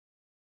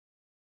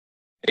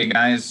Hey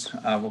guys,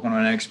 welcome to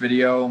my next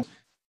video.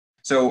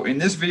 So in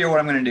this video, what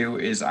I'm going to do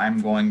is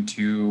I'm going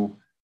to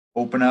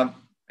open up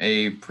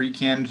a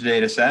pre-canned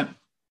data set,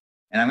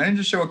 and I'm going to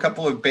just show a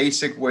couple of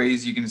basic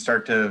ways you can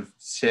start to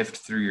sift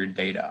through your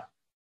data.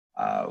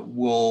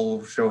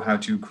 We'll show how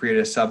to create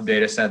a sub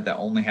data set that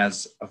only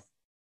has a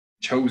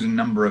chosen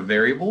number of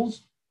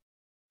variables,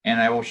 and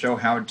I will show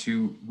how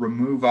to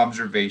remove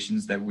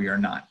observations that we are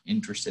not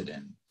interested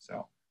in.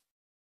 So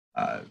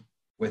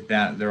with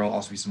that, there will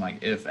also be some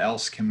like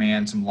if-else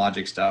command, some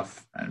logic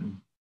stuff, and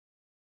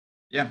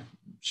yeah,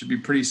 should be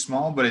pretty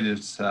small, but it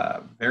is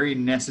very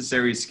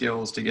necessary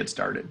skills to get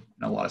started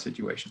in a lot of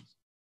situations.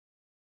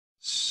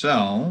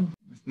 So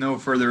with no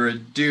further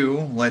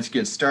ado, let's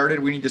get started.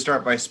 We need to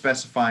start by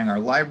specifying our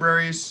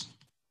libraries.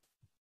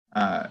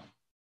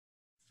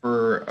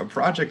 For a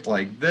project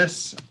like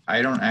this,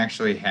 I don't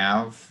actually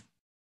have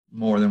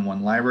more than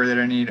one library that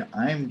I need.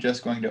 I'm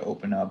just going to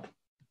open up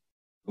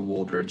the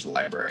Wooldridge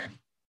library,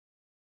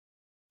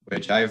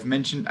 which I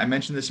mentioned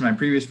this in my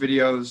previous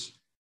videos.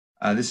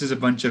 This is a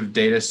bunch of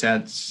data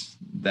sets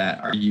that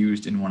are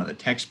used in one of the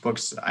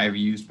textbooks that I've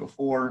used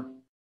before.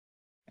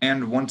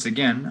 And once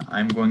again,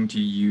 I'm going to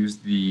use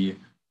the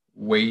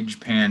wage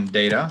pan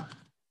data.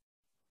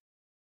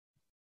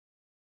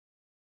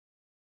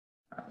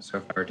 So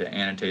if I were to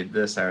annotate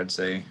this, I would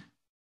say,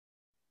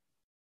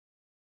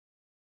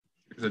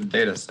 here's a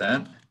data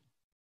set.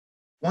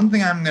 One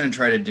thing I'm going to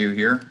try to do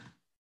here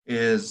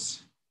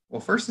is,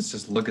 well, first let's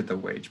just look at the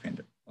wage pan.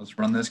 Let's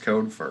run this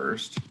code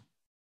first.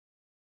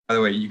 By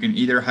the way, you can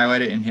either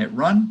highlight it and hit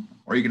run,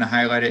 or you can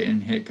highlight it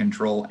and hit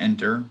control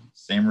enter.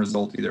 Same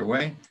result either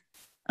way.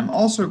 I'm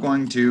also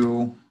going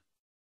to,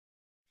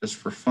 just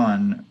for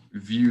fun,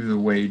 view the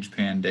wage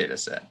pan data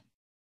set.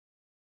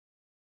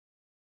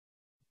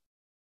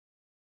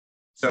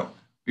 So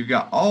we've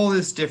got all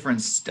this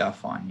different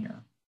stuff on here.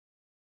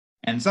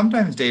 And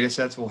sometimes data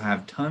sets will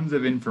have tons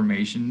of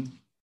information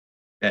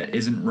that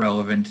isn't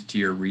relevant to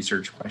your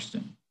research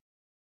question.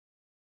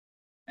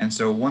 And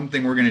so one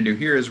thing we're going to do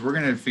here is we're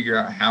going to figure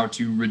out how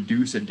to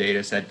reduce a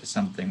data set to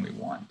something we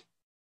want.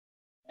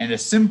 And a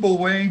simple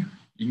way,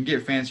 you can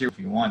get fancier if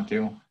you want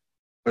to,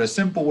 but a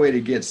simple way to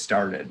get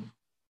started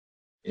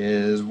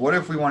is, what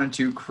if we wanted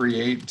to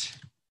create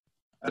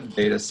a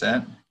data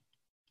set?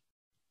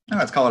 Now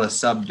let's call it a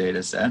sub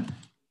data set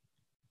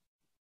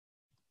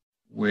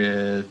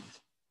with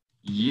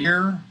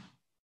year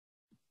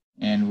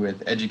and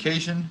with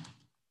education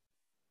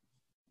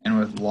and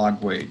with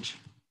log wage.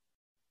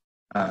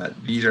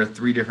 These are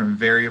three different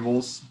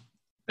variables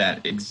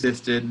that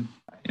existed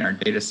in our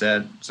data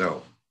set.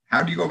 So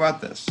how do you go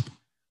about this?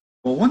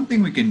 Well, one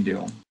thing we can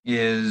do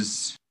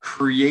is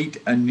create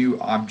a new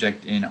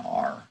object in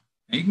R.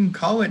 Now, you can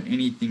call it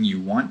anything you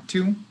want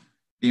to.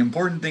 The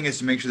important thing is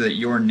to make sure that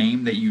your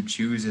name that you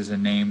choose is a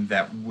name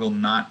that will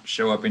not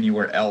show up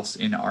anywhere else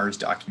in R's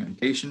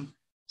documentation.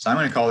 So I'm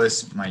going to call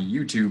this my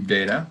YouTube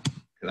data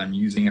because I'm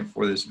using it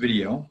for this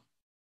video.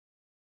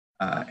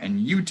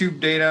 And YouTube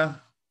data,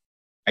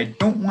 I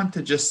don't want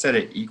to just set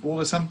it equal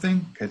to something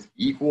because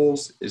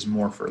equals is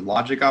more for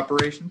logic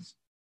operations.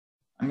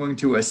 I'm going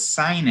to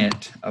assign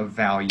it a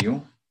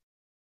value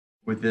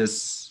with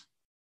this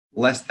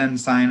less than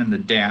sign and the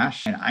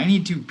dash. And I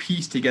need to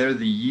piece together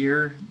the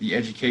year, the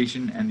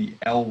education, and the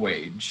L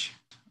wage.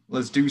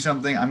 Let's do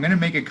something. I'm going to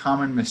make a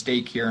common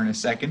mistake here in a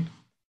second.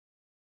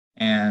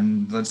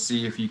 And let's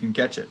see if you can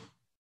catch it.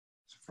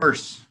 So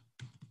first,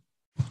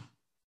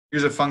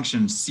 here's a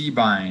function,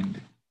 cbind.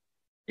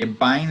 It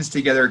binds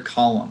together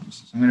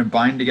columns. So I'm going to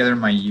bind together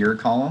my year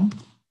column,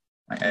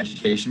 my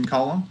education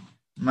column,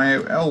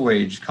 my L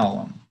wage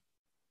column.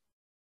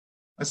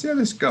 Let's see how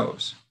this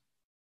goes.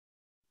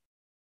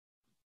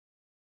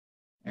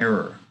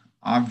 Error,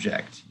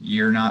 object,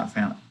 year not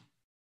found.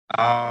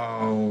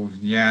 Oh,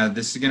 yeah,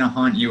 this is going to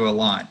haunt you a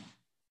lot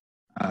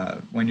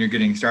when you're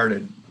getting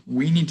started.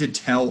 We need to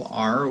tell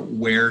R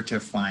where to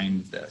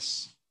find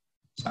this.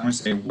 So I'm going to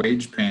say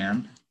wage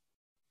pan,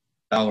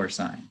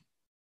 $sign.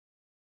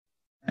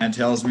 And it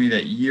tells me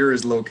that year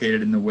is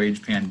located in the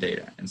wage pan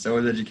data, and so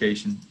is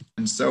education,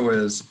 and so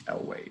is L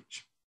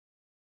wage.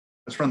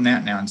 Let's run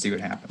that now and see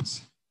what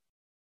happens.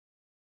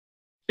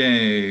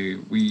 Okay,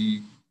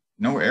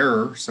 no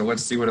error, so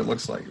let's see what it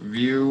looks like.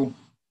 View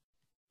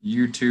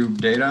YouTube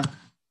data.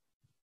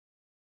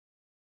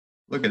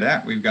 Look at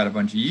that, we've got a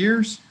bunch of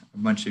years, a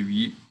bunch of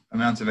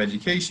amounts of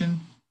education,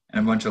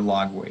 and a bunch of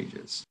log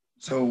wages.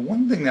 So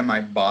one thing that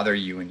might bother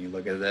you when you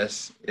look at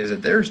this is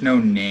that there's no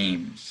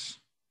names.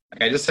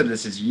 Like I just said,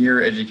 this is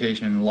year,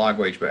 education, and log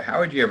wage, but how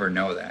would you ever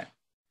know that?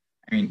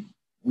 I mean,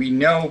 we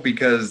know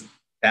because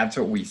that's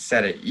what we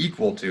set it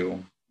equal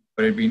to,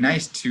 but it'd be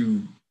nice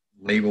to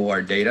label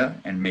our data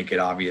and make it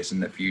obvious in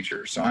the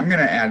future. So I'm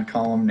going to add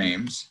column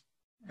names,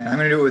 and I'm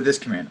going to do it with this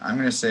command. I'm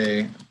going to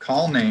say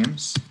call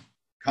names.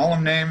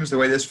 Column names, the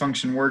way this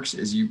function works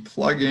is you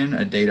plug in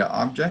a data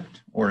object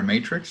or a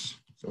matrix.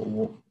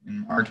 So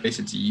in our case,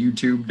 it's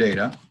YouTube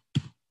data.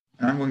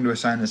 And I'm going to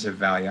assign this a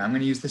value. I'm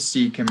going to use the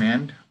C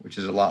command, which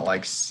is a lot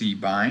like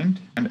cbind,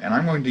 and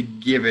I'm going to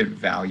give it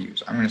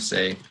values. I'm going to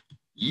say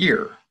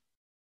year.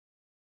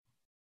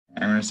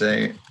 And I'm going to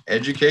say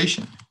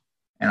education.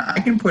 And I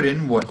can put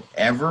in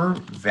whatever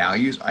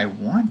values I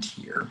want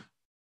here.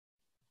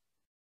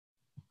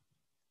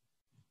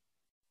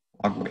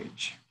 Log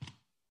wage.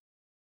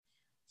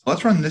 So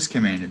let's run this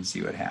command and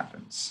see what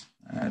happens.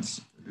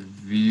 Let's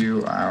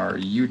view our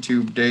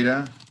YouTube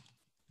data.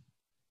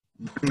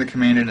 I'm putting the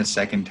command in a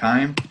second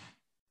time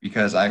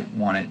because I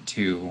want it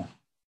to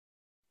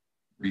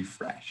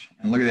refresh.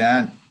 And look at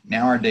that.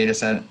 Now our data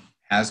set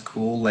has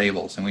cool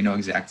labels and we know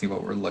exactly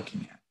what we're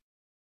looking at.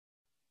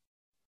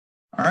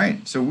 All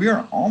right, so we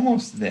are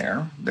almost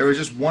there. There was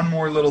just one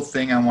more little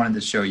thing I wanted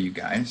to show you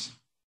guys,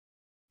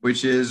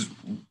 which is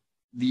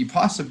the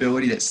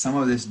possibility that some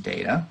of this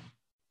data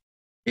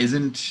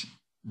isn't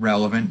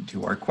relevant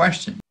to our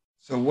question.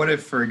 So what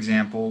if, for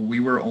example, we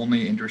were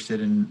only interested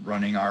in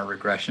running our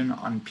regression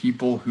on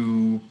people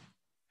who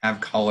have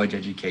college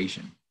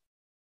education,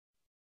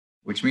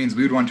 which means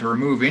we would want to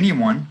remove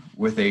anyone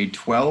with a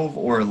 12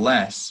 or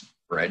less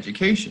for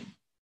education.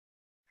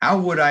 How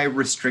would I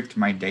restrict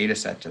my data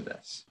set to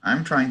this?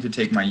 I'm trying to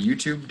take my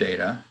YouTube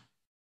data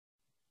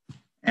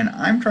and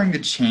I'm trying to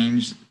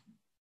change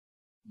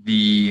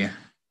the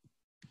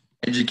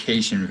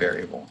education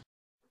variable.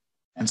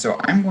 And so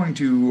I'm going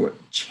to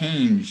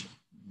change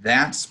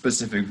that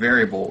specific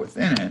variable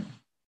within it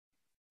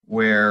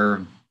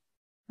where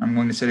I'm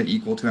going to set it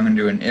equal to, I'm going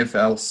to do an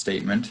if-else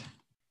statement.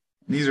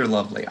 These are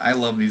lovely. I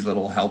love these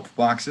little help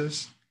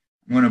boxes.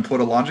 I'm going to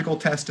put a logical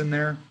test in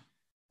there,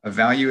 a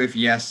value if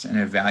yes, and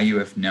a value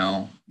if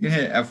no. You can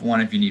hit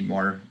F1 if you need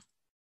more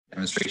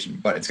demonstration,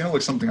 but it's going to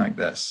look something like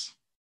this.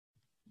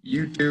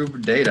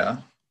 YouTube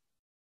data,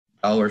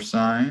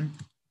 $,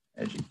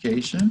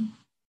 education.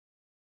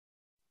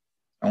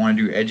 I want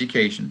to do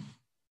education.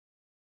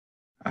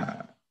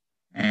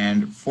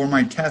 And for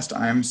my test,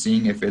 I'm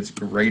seeing if it's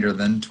greater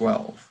than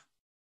 12.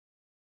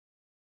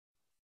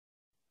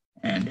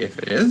 And if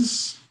it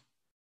is,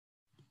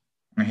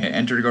 I'm going to hit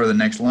enter to go to the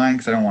next line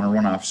because I don't want to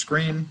run off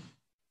screen.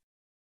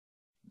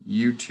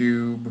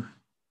 YouTube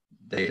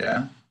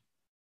data,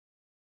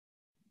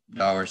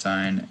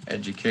 $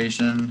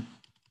 education.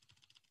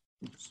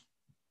 Oops.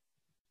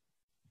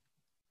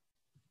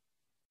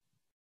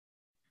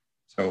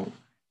 So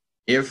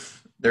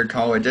if they're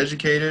college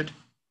educated,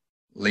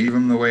 leave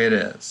them the way it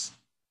is.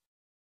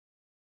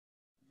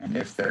 And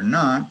if they're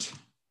not,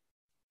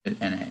 hit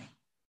NA.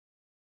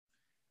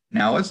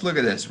 Now let's look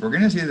at this. We're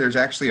going to see there's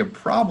actually a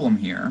problem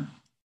here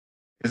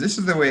because this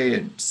is the way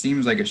it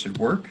seems like it should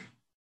work.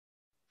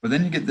 But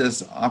then you get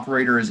this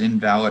operator is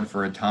invalid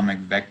for atomic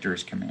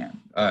vectors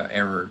command,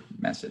 error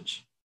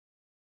message.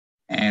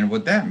 And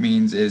what that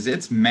means is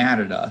it's mad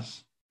at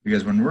us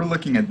because when we're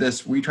looking at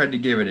this, we tried to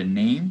give it a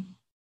name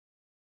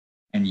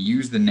and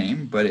use the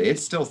name, but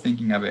it's still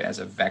thinking of it as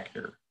a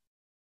vector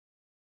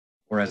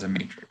or as a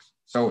matrix.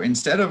 So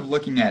instead of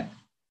looking at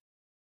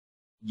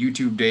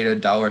YouTube data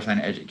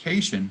 $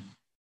 education,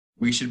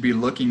 we should be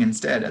looking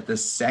instead at the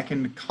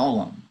second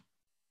column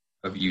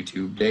of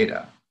YouTube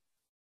data.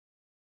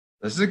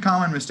 This is a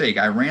common mistake.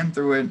 I ran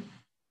through it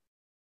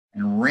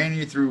and ran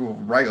you through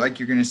right like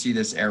you're going to see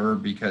this error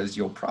because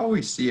you'll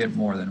probably see it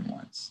more than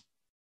once.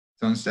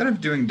 So instead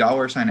of doing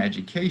 $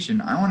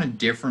 education, I want a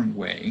different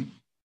way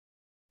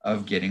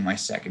of getting my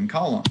second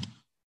column.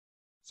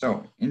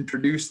 So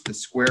introduce the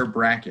square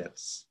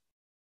brackets.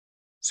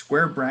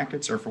 Square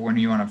brackets are for when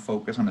you want to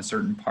focus on a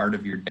certain part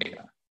of your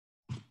data.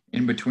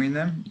 In between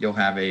them, you'll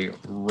have a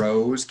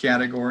rows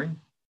category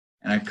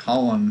and a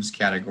columns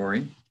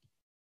category.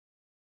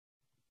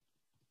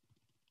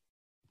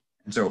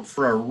 And so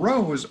for our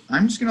rows,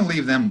 I'm just going to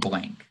leave them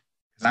blank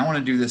because I want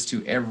to do this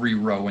to every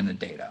row in the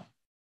data.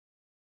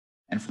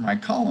 And for my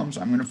columns,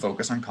 I'm going to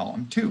focus on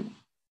column 2.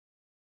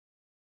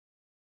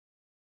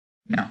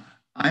 Now,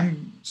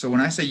 so when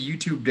I say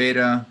YouTube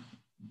data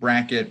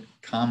bracket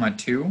comma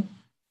 2,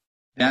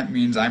 that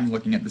means I'm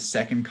looking at the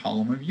second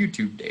column of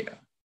YouTube data,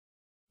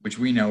 which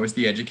we know is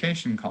the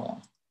education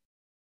column.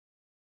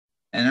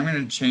 And I'm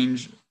going to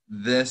change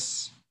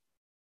this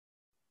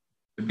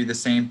to be the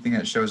same thing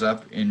that shows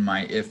up in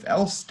my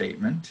if-else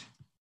statement.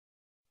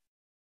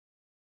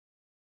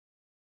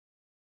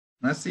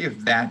 Let's see if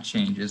that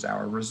changes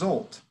our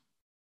result.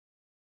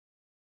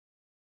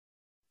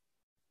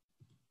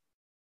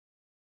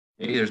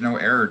 Okay, there's no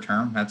error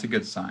term. That's a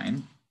good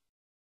sign.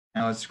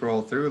 Now let's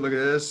scroll through. Look at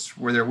this.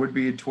 Where there would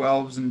be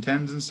 12s and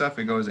 10s and stuff,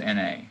 it goes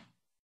NA.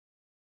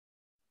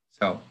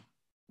 So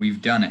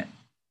we've done it.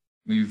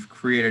 We've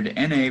created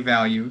NA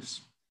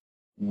values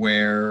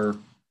where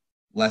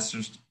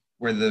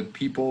the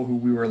people who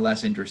we were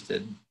less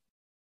interested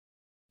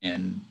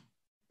in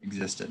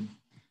existed.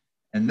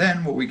 And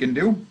then what we can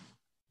do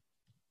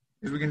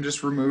is we can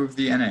just remove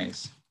the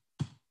NAs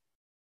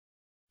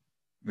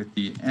with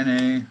the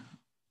NA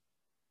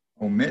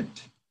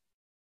omit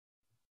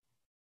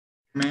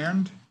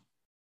command.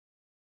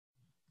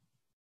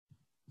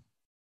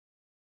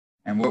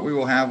 And what we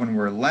will have when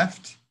we're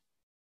left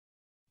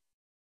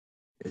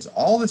is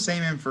all the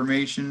same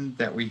information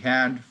that we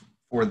had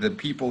for the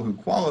people who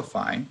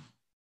qualify,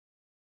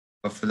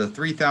 but for the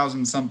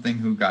 3,000 something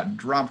who got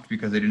dropped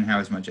because they didn't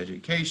have as much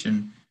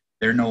education,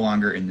 they're no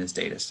longer in this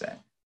data set.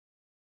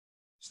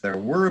 So there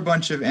were a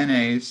bunch of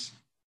NAs,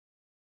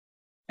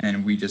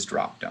 and we just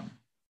dropped them.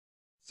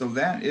 So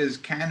that is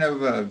kind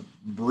of a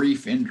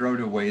brief intro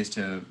to ways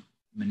to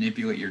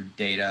manipulate your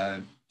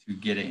data to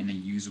get it in a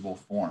usable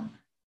form.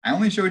 I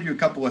only showed you a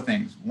couple of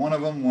things. One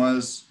of them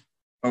was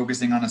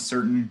focusing on a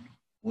certain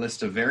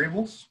list of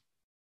variables,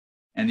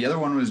 and the other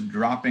one was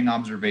dropping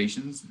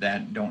observations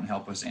that don't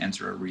help us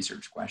answer a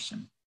research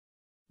question.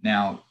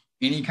 Now,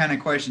 any kind of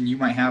question you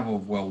might have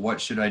of, well,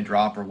 what should I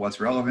drop or what's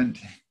relevant?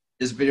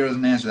 This video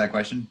doesn't answer that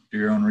question. Do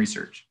your own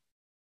research.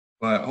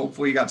 But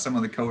hopefully you got some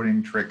of the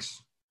coding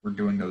tricks for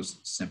doing those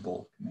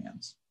simple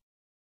commands.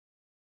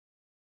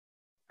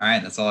 All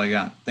right, that's all I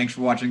got. Thanks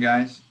for watching,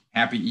 guys.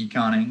 Happy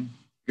econing.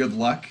 Good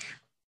luck.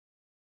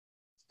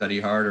 Study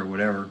hard or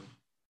whatever.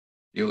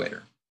 See you later.